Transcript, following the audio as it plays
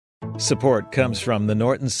Support comes from the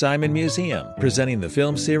Norton Simon Museum, presenting the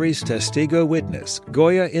film series Testigo Witness,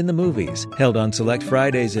 Goya in the Movies. Held on select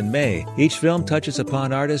Fridays in May, each film touches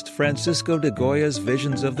upon artist Francisco de Goya's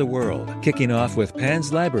visions of the world, kicking off with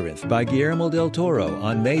Pan's Labyrinth by Guillermo del Toro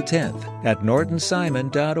on May 10th at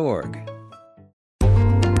nortonsimon.org.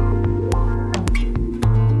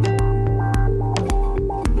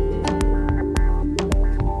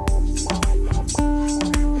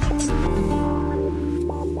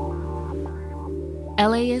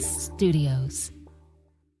 LAist Studios.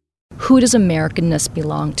 Who does Americanness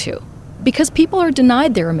belong to? Because people are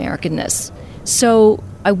denied their Americanness. So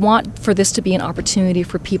I want for this to be an opportunity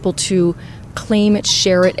for people to claim it,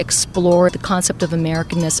 share it, explore the concept of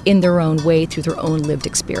Americanness in their own way through their own lived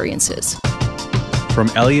experiences. From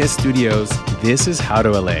LAist Studios, this is How to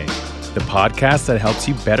LA, the podcast that helps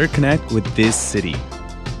you better connect with this city.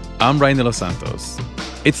 I'm Ryan de los Santos.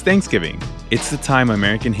 It's Thanksgiving. It's the time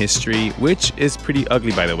American history, which is pretty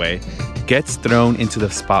ugly by the way, gets thrown into the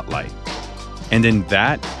spotlight. And in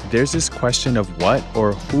that, there's this question of what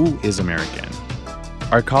or who is American.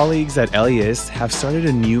 Our colleagues at LAist have started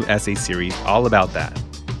a new essay series all about that.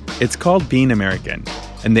 It's called Being American,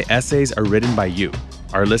 and the essays are written by you,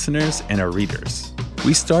 our listeners and our readers.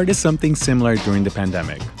 We started something similar during the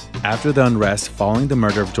pandemic, after the unrest following the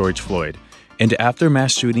murder of George Floyd, and after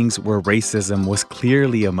mass shootings where racism was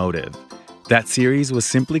clearly a motive. That series was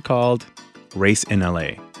simply called Race in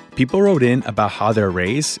LA. People wrote in about how their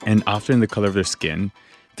race, and often the color of their skin,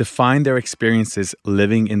 defined their experiences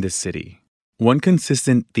living in the city. One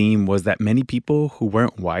consistent theme was that many people who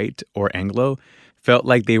weren't white or Anglo felt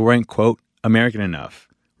like they weren't, quote, American enough,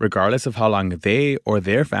 regardless of how long they or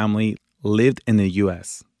their family lived in the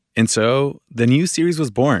U.S. And so the new series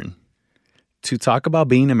was born. To talk about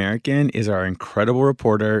being American is our incredible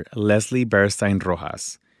reporter, Leslie Bearstein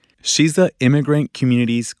Rojas. She's the immigrant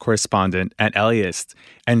communities correspondent at LAist,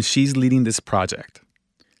 and she's leading this project.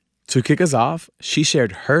 To kick us off, she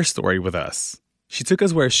shared her story with us. She took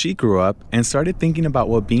us where she grew up and started thinking about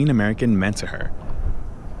what being American meant to her.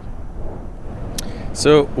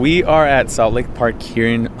 So we are at Salt Lake Park here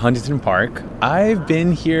in Huntington Park. I've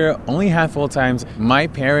been here only a handful of times. My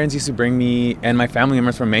parents used to bring me and my family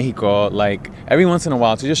members from Mexico like every once in a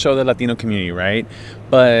while to just show the Latino community, right?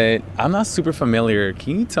 But I'm not super familiar.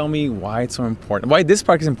 Can you tell me why it's so important? Why this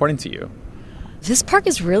park is important to you? This park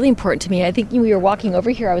is really important to me. I think when we were walking over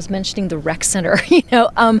here, I was mentioning the rec center.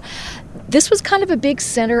 This was kind of a big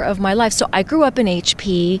center of my life. So I grew up in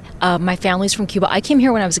HP. My family's from Cuba. I came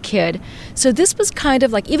here when I was a kid. So this was kind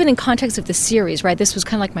of like, even in context of the series, right? This was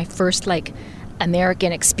kind of like my first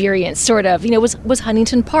American experience, sort of, was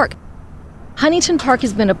Huntington Park. Huntington Park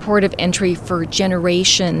has been a port of entry for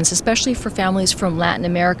generations, especially for families from Latin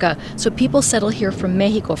America. So people settle here from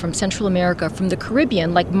Mexico, from Central America, from the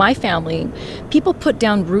Caribbean, like my family. People put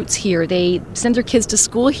down roots here. They send their kids to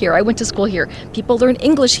school here. I went to school here. People learn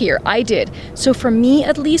English here. I did. So for me,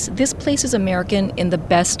 at least, this place is American in the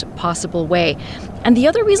best possible way. And the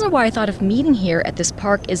other reason why I thought of meeting here at this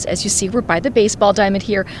park is, as you see, we're by the baseball diamond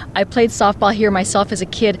here. I played softball here myself as a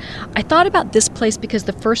kid. I thought about this place because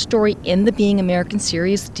the first story in the Being American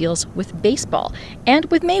series deals with baseball and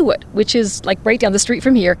with Maywood, which is like right down the street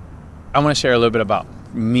from here. I want to share a little bit about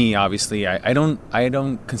me, obviously. I don't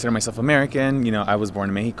consider myself American. I was born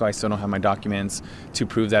in Mexico. I still don't have my documents to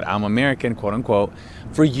prove that I'm American, quote unquote.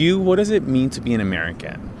 For you, what does it mean to be an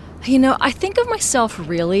American? I think of myself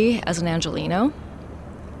really as an Angelino.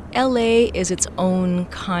 LA is its own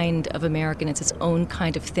kind of American. It's its own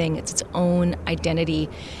kind of thing. It's its own identity.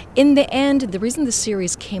 In the end, the reason this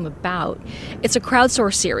series came about, it's a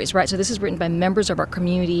crowdsourced series, right? So this is written by members of our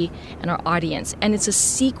community and our audience. And it's a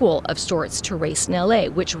sequel of sorts to Race in LA,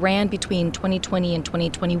 which ran between 2020 and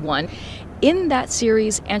 2021. In that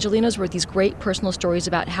series, Angelinos wrote these great personal stories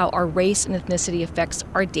about how our race and ethnicity affects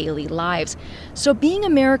our daily lives. So being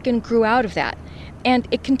American grew out of that. And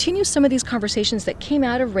it continues some of these conversations that came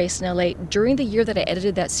out of Race in LA. During the year that I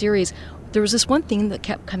edited that series, there was this one thing that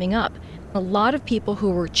kept coming up. A lot of people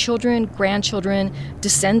who were children, grandchildren,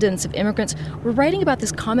 descendants of immigrants were writing about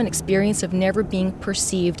this common experience of never being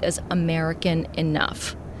perceived as American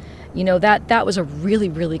enough. That was a really,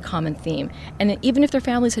 really common theme. And even if their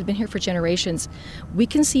families had been here for generations, we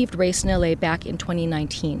conceived Race in LA back in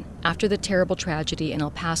 2019, after the terrible tragedy in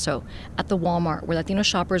El Paso at the Walmart, where Latino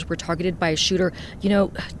shoppers were targeted by a shooter,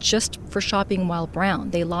 just for shopping while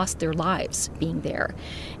brown. They lost their lives being there.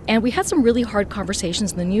 And we had some really hard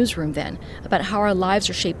conversations in the newsroom then about how our lives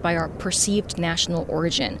are shaped by our perceived national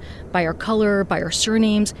origin, by our color, by our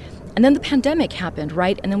surnames. And then the pandemic happened,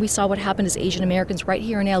 right? And then we saw what happened as Asian Americans right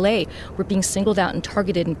here in LA were being singled out and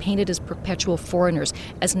targeted and painted as perpetual foreigners,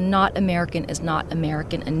 as not American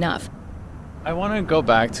enough. I want to go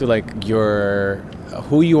back to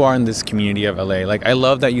who you are in this community of LA. Like, I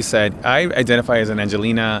love that you said, I identify as an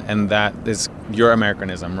Angelina, and that is your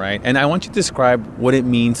Americanism, right? And I want you to describe what it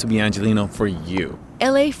means to be Angelino for you.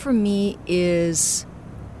 LA for me is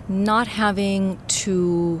not having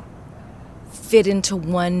to fit into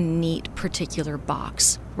one neat particular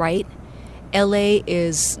box, right? LA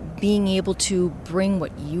is being able to bring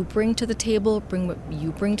what you bring to the table, bring what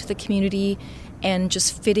you bring to the community, and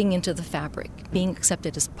just fitting into the fabric, being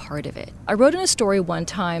accepted as part of it. I wrote in a story one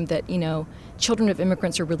time that, children of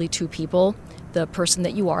immigrants are really two people, the person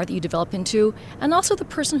that you are, that you develop into, and also the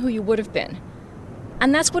person who you would have been.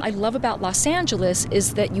 And that's what I love about Los Angeles,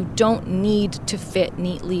 is that you don't need to fit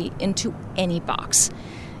neatly into any box.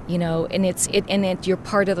 And you're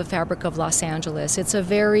part of the fabric of Los Angeles.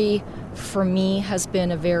 For me, has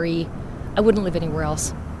been I wouldn't live anywhere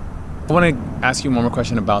else. I want to ask you one more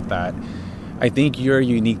question about that. I think you're a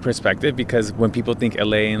unique perspective, because when people think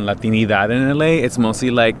LA and Latinidad in LA, it's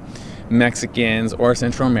mostly like Mexicans or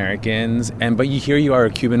Central Americans. But here you are,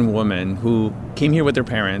 a Cuban woman who came here with her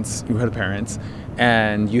parents,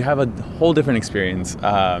 and you have a whole different experience.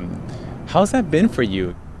 How's that been for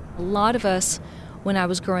you? A lot of us, when I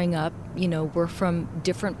was growing up, were from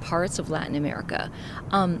different parts of Latin America.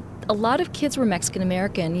 A lot of kids were Mexican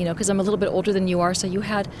American, because I'm a little bit older than you are, so you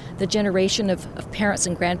had the generation of parents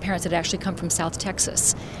and grandparents that actually come from South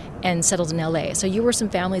Texas and settled in LA. So you were some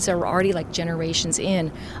families that were already like generations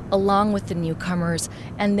in, along with the newcomers.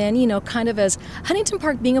 And then, kind of as Huntington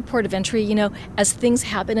Park being a port of entry, as things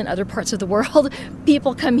happen in other parts of the world,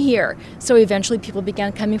 people come here. So eventually people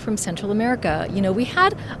began coming from Central America. We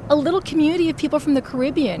had a little community of people from the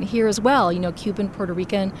Caribbean here as well, Cuban, Puerto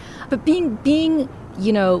Rican. But being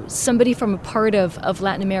somebody from a part of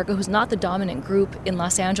Latin America who's not the dominant group in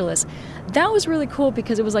Los Angeles, that was really cool,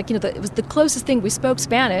 because it was like, it was the closest thing. We spoke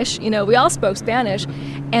Spanish, we all spoke Spanish.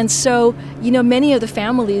 And so, many of the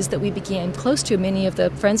families that we became close to, many of the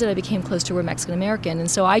friends that I became close to were Mexican American. And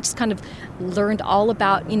so I just kind of learned all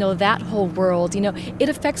about, that whole world. It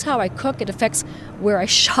affects how I cook, it affects where I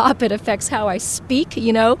shop, it affects how I speak,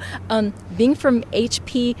 being from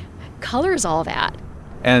HP colors all that.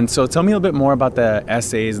 And so tell me a little bit more about the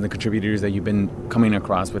essays and the contributors that you've been coming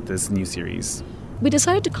across with this new series. We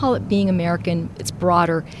decided to call it Being American. It's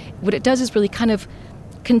broader. What it does is really kind of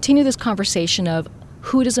continue this conversation of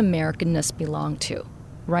who does Americanness belong to,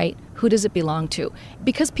 right? Who does it belong to?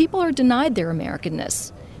 Because people are denied their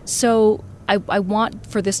Americanness. So I want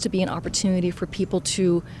for this to be an opportunity for people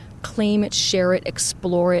to claim it, share it,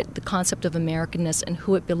 explore it, the concept of Americanness and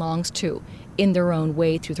who it belongs to in their own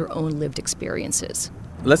way through their own lived experiences.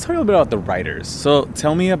 Let's talk a little bit about the writers. So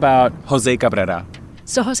tell me about Jose Cabrera.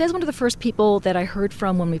 So Jose is one of the first people that I heard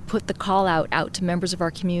from when we put the call out to members of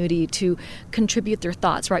our community to contribute their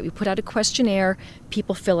thoughts, right? We put out a questionnaire,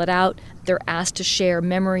 people fill it out, they're asked to share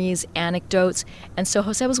memories, anecdotes, and so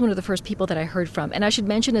Jose was one of the first people that I heard from. And I should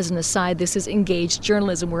mention as an aside, this is engaged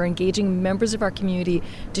journalism. We're engaging members of our community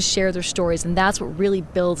to share their stories, and that's what really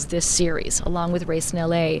builds this series, along with Race in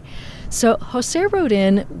LA. So Jose wrote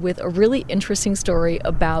in with a really interesting story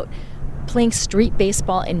about playing street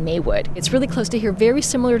baseball in Maywood. It's really close to here, very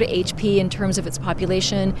similar to HP in terms of its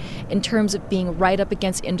population, in terms of being right up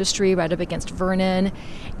against industry, right up against Vernon.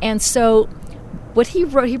 And so what he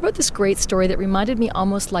wrote this great story that reminded me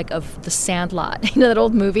almost like of The Sandlot, that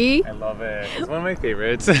old movie? I love it. It's one of my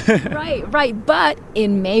favorites. Right, but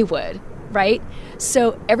in Maywood, right?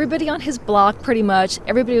 So everybody on his block, pretty much,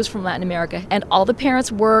 everybody was from Latin America, and all the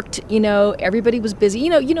parents worked, everybody was busy.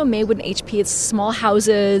 Maywood and HP, it's small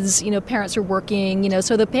houses, parents are working,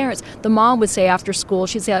 so the mom would say after school,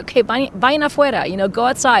 she'd say, okay, vayan afuera, go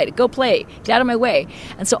outside, go play, get out of my way.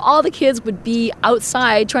 And so all the kids would be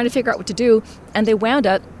outside trying to figure out what to do, and they wound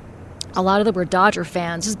up, a lot of them were Dodger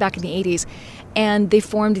fans, this is back in the 80s, and they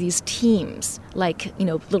formed these teams, like,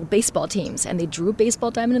 little baseball teams, and they drew a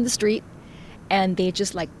baseball diamond in the street, and they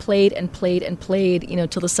just played and played and played,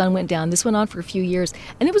 till the sun went down. This went on for a few years.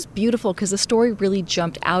 And it was beautiful because the story really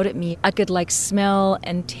jumped out at me. I could smell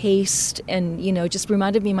and taste and, just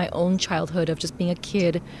reminded me of my own childhood of just being a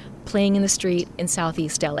kid playing in the street in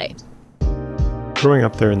Southeast LA. Growing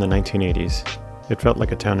up there in the 1980s, it felt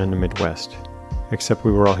like a town in the Midwest, except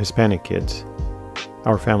we were all Hispanic kids.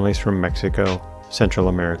 Our families from Mexico, Central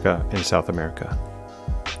America, and South America.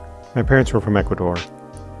 My parents were from Ecuador.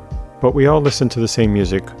 But we all listened to the same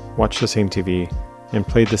music, watched the same TV, and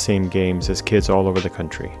played the same games as kids all over the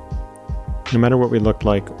country. No matter what we looked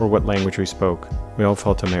like or what language we spoke, we all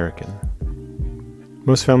felt American.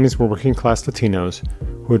 Most families were working-class Latinos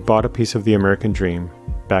who had bought a piece of the American dream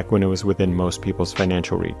back when it was within most people's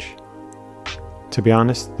financial reach. To be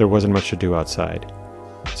honest, there wasn't much to do outside,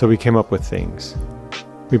 so we came up with things.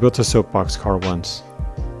 We built a soapbox car once.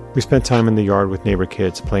 We spent time in the yard with neighbor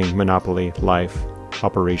kids playing Monopoly, Life,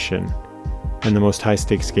 Operation, and the most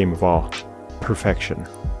high-stakes game of all, Perfection.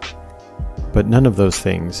 But none of those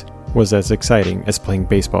things was as exciting as playing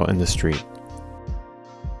baseball in the street.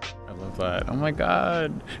 I love that. Oh my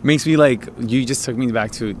God. It makes me like, you just took me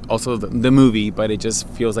back to also the movie, but it just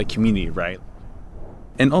feels like community, right?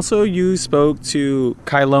 And also you spoke to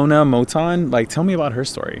Kailona Moton. Like, tell me about her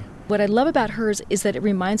story. What I love about hers is that it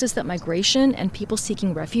reminds us that migration and people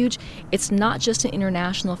seeking refuge, it's not just an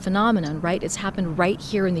international phenomenon, right? It's happened right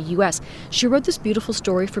here in the U.S. She wrote this beautiful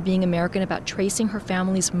story for Being American about tracing her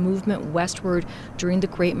family's movement westward during the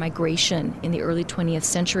Great Migration in the early 20th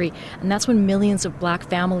century. And that's when millions of black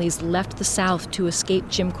families left the South to escape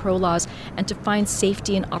Jim Crow laws and to find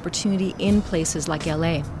safety and opportunity in places like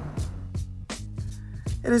L.A.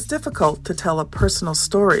 It is difficult to tell a personal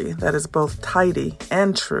story that is both tidy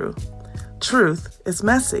and true. Truth is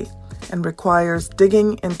messy and requires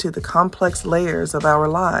digging into the complex layers of our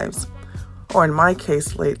lives, or in my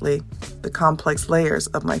case lately, the complex layers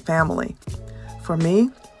of my family. For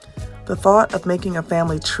me, the thought of making a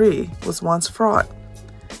family tree was once fraught.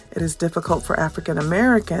 It is difficult for African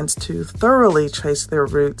Americans to thoroughly trace their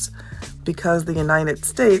roots because the United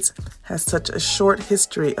States has such a short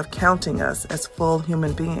history of counting us as full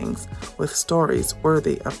human beings with stories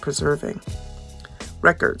worthy of preserving.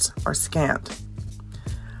 Records are scant.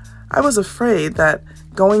 I was afraid that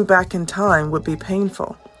going back in time would be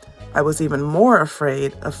painful. I was even more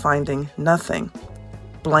afraid of finding nothing,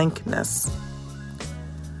 blankness.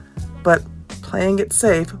 But playing it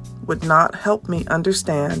safe would not help me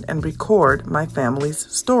understand and record my family's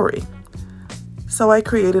story. So I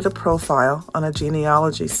created a profile on a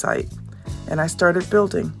genealogy site, and I started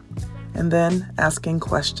building, and then asking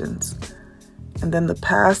questions. And then the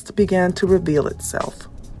past began to reveal itself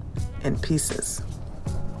in pieces.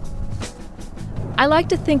 I like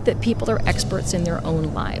to think that people are experts in their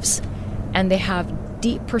own lives, and they have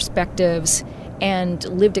deep perspectives and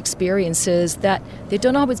lived experiences that they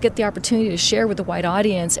don't always get the opportunity to share with the wide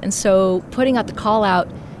audience. And so putting out the call out,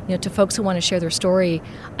 to folks who want to share their story,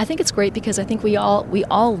 I think it's great because I think we all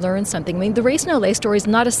learn something. I mean, the Race in LA stories,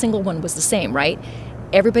 not a single one was the same, right?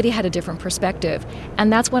 Everybody had a different perspective,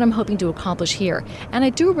 and that's what I'm hoping to accomplish here. And I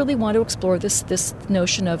do really want to explore this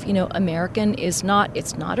notion of, American it's not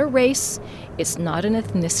a race, it's not an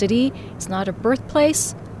ethnicity, it's not a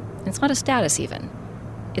birthplace, and it's not a status even.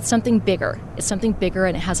 It's something bigger. It's something bigger,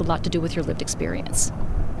 and it has a lot to do with your lived experience.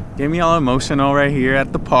 Get me all emotional right here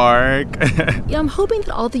at the park. I'm hoping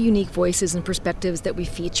that all the unique voices and perspectives that we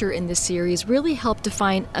feature in this series really help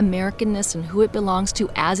define Americanness and who it belongs to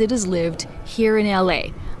as it is lived here in LA,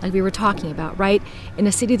 like we were talking about, right? In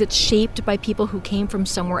a city that's shaped by people who came from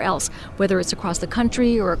somewhere else, whether it's across the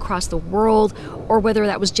country or across the world, or whether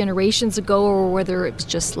that was generations ago or whether it was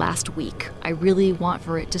just last week. I really want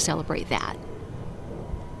for it to celebrate that.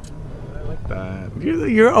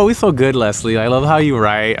 You're always so good, Leslie. I love how you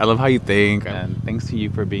write. I love how you think. And thanks to you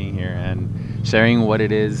for being here and sharing what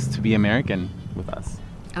it is to be American with us.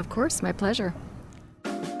 Of course, my pleasure.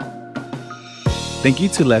 Thank you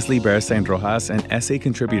to Leslie Berestein Rojas and essay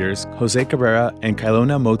contributors Jose Cabrera and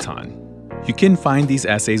Kailona Moton. You can find these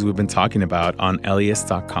essays we've been talking about on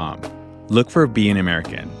LAist.com. Look for Being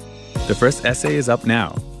American. The first essay is up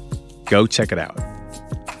now. Go check it out.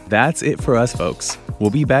 That's it for us, folks. We'll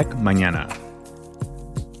be back mañana.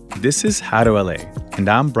 This is How to LA, and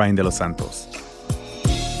I'm Brian De Los Santos.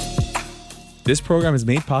 This program is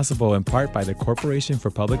made possible in part by the Corporation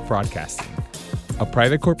for Public Broadcasting, a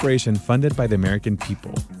private corporation funded by the American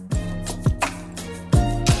people.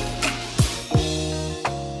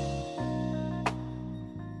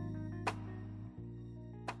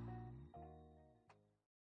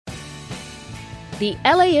 The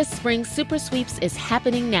LAist Spring Super Sweeps is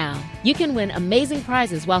happening now. You can win amazing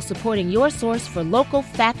prizes while supporting your source for local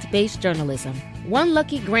fact-based journalism. One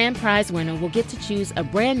lucky grand prize winner will get to choose a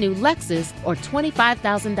brand new Lexus or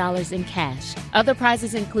 $25,000 in cash. Other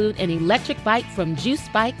prizes include an electric bike from Juice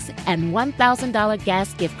Bikes and $1,000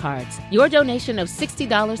 gas gift cards. Your donation of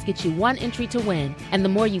 $60 gets you one entry to win, and the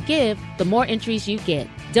more you give, the more entries you get.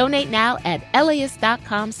 Donate now at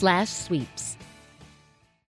LAist.com/sweeps.